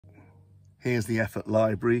Here's the Effort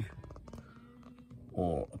Library,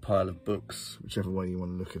 or a pile of books, whichever way you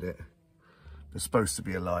want to look at it. It's supposed to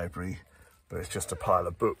be a library, but it's just a pile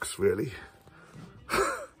of books, really.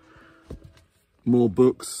 More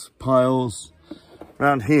books, piles.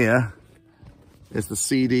 Around here is the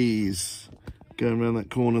CDs. Going around that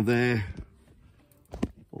corner there.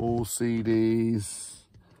 All CDs.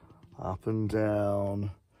 Up and down.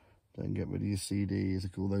 Don't get rid of your CDs.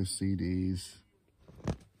 Look at all those CDs.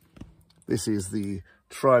 This is the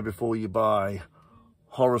Try Before You Buy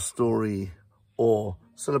horror story or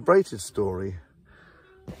celebrated story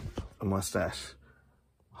of my stash.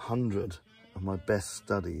 100 of my best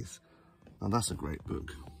studies. Now that's a great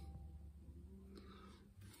book.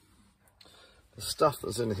 The stuff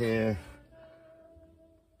that's in here.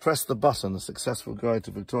 Press the Button, A Successful Guide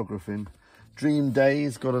to Photographing. Dream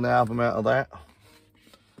Days, got an album out of that.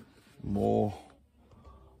 More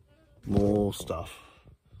stuff.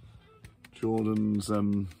 Jordan's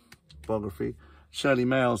biography. Shirley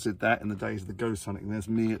Mayles did that in the days of the ghost hunting. There's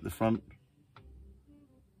me at the front.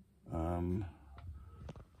 The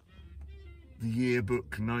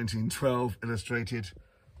yearbook 1912 illustrated,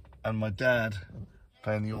 and my dad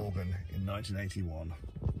playing the organ in 1981.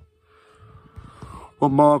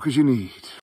 What markers you need?